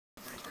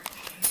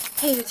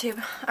Hey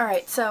YouTube.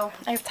 Alright, so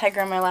I have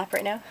Tiger on my lap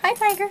right now. Hi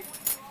Tiger!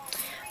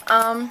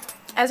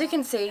 As you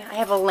can see, I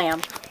have a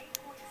lamp.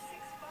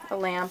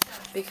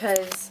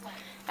 Because,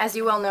 as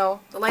you well know,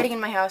 the lighting in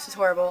my house is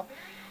horrible.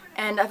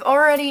 And I've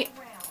already...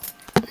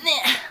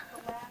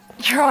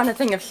 You're on a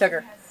thing of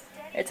sugar.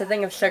 It's a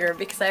thing of sugar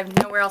because I have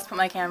nowhere else to put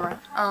my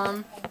camera.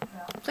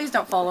 Please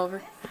don't fall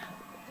over.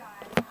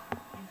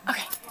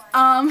 Okay.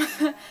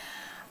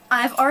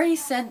 I've already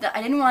said that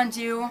I didn't want to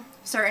do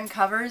certain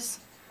covers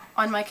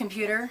on my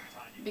computer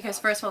because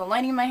first of all, the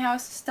lighting in my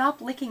house, stop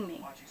licking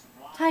me.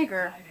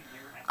 Tiger.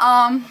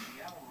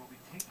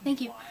 Thank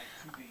you.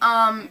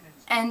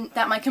 And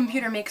that my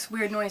computer makes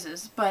weird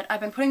noises, but I've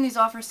been putting these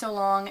off for so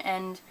long,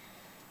 and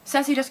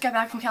Ceci just got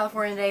back from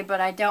California today, but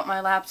I doubt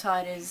my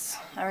laptop is,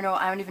 I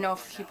don't even know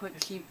if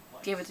he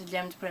gave it to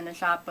Jim to put in the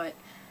shop, but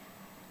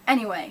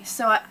anyway,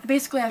 so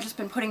basically I've just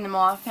been putting them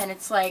off, and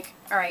it's like,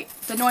 alright,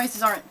 the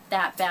noises aren't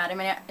that bad. I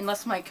mean,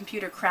 unless my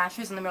computer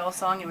crashes in the middle of a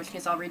song, in which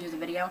case I'll redo the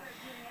video.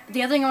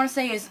 The other thing I want to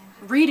say is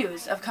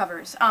redos of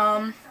covers.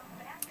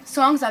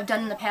 Songs I've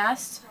done in the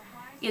past,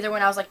 either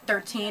when I was like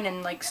 13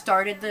 and like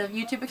started the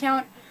YouTube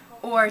account,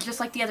 or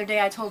just like the other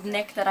day I told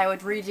Nick that I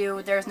would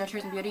redo There's No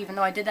Truth in Beauty, even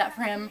though I did that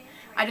for him.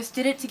 I just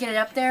did it to get it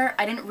up there.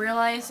 I didn't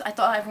realize, I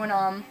thought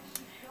everyone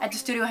at the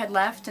studio had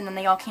left, and then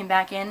they all came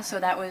back in, so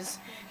that was...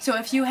 So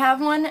if you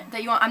have one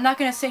that you want, I'm not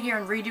going to sit here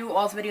and redo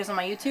all the videos on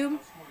my YouTube,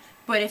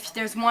 but if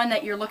there's one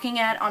that you're looking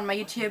at on my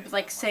YouTube,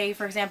 like say,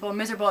 for example,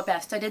 Miserable at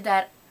Best, I did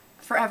that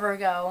forever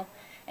ago,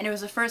 and it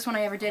was the first one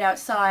I ever did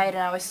outside,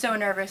 and I was so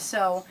nervous,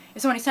 so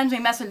if somebody sends me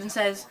a message and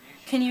says,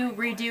 can you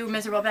redo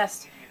Miserable at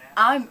Best?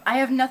 I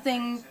have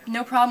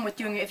no problem with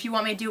doing it. If you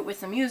want me to do it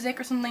with the music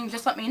or something,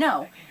 just let me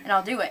know, and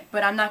I'll do it.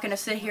 But I'm not going to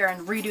sit here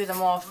and redo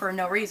them all for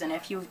no reason.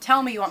 If you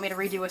tell me you want me to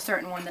redo a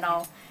certain one, then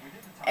I'll...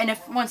 And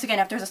if, once again,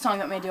 if there's a song you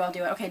want me to do, I'll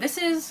do it. Okay, this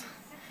is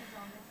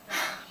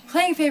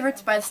Playing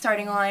Favorites by The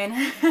Starting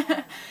Line.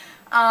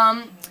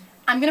 I'm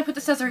going to put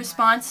this as a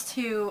response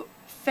to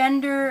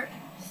Fender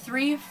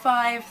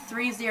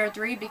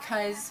 35303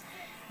 because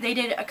they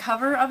did a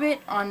cover of it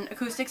on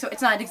acoustic, so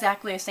it's not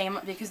exactly the same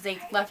because they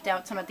left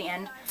out some at the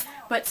end.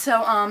 But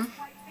so,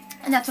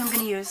 and that's what I'm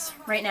going to use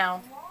right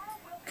now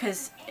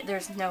because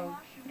there's no,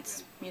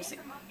 it's music.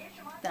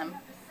 Them.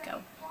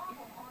 Go.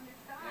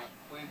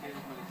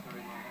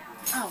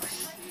 Oh.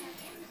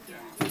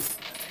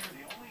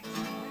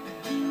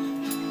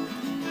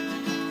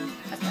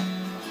 That's better.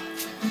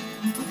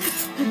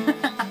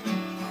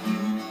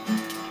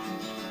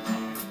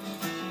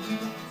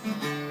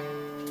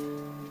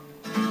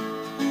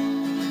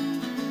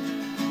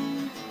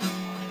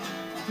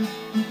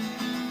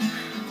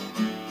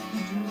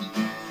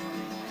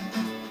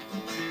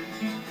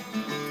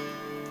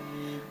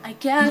 I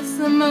guess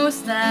the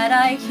most that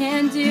I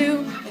can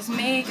do is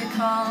make a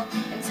call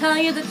and tell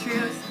you the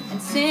truth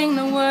and sing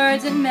the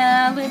words and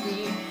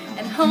melody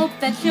and hope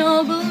that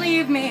you'll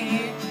believe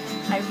me.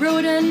 I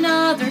wrote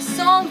another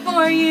song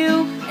for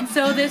you, and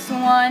so this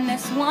one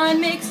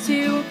makes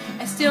two.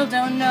 I still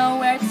don't know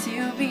where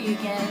to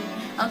begin.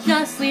 I'll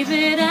just leave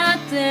it at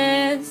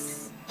this.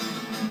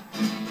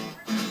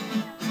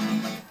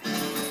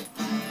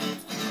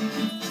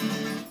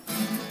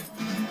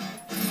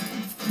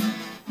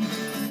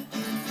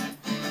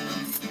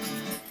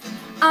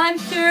 I'm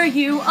sure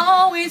you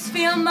always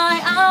feel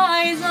my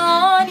eyes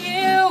on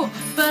you,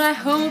 but I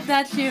hope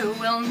that you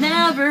will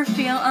never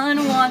feel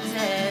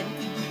unwanted.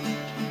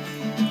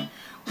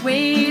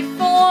 Wait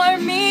for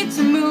me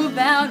to move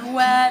out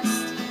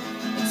west.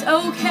 It's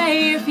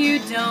okay if you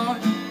don't.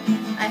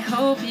 I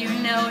hope you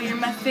know you're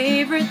my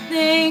favorite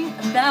thing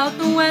about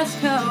the West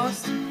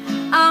Coast.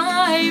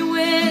 I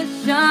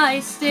wish I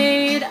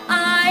stayed.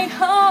 I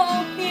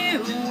hope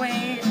you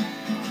wait.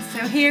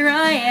 So here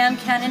I am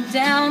counting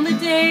down the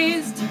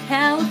days till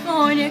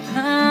California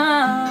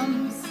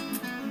comes.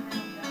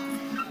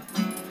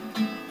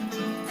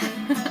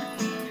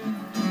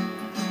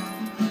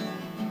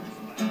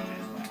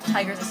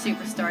 Tiger's a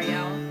superstar,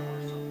 y'all.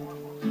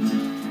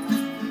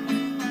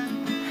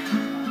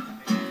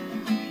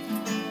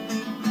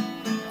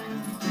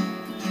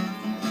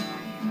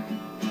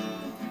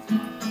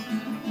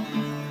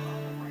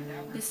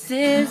 This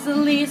is the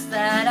least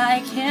that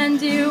I can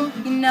do.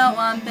 You know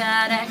I'm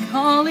bad at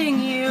calling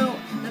you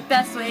the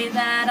best way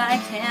that I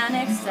can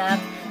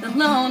accept the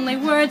lonely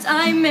words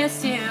I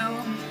miss you.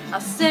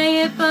 I'll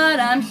say it, but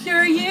I'm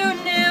sure you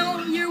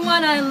knew. You're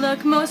what I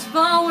look most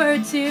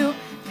forward to.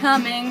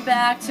 Coming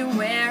back to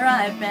where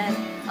I've been.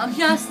 I'll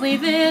just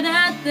leave it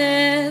at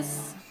this.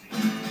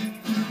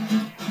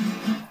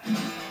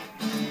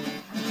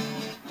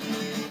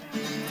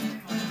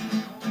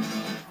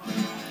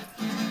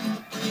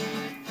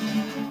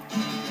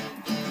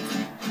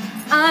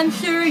 I'm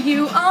sure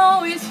you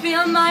always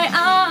feel my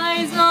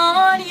eyes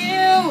on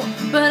you,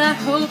 but I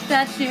hope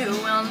that you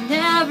will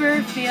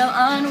never feel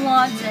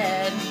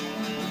unwanted.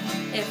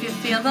 If you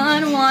feel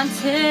unwanted,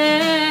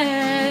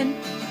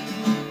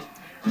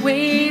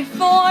 wait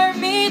for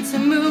me to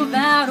move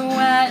out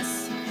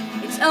west.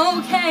 It's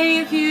okay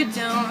if you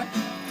don't.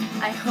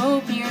 I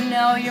hope you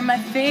know you're my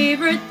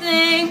favorite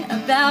thing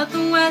about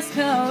the West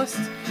Coast.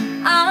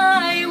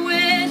 I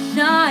wish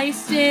I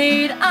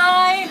stayed,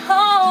 I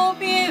hope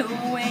you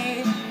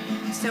wait.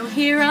 So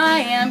here I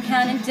am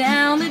counting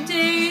down the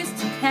days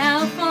till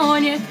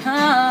California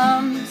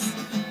comes.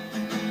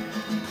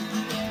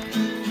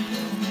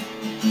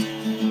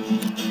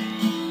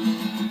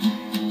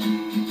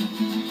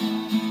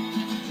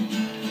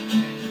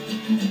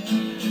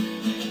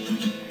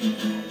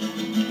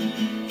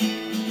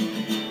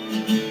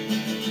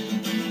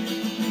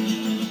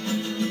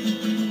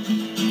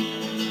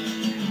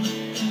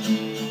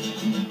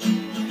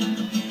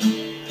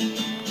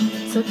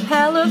 So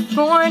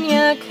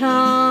California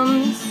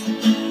comes.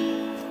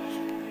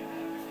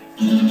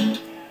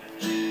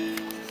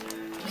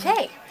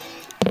 Okay.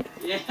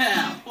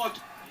 Yeah.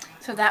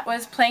 So that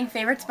was playing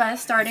favorites by the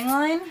starting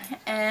line,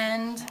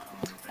 and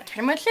that's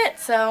pretty much it.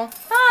 So,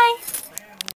 bye!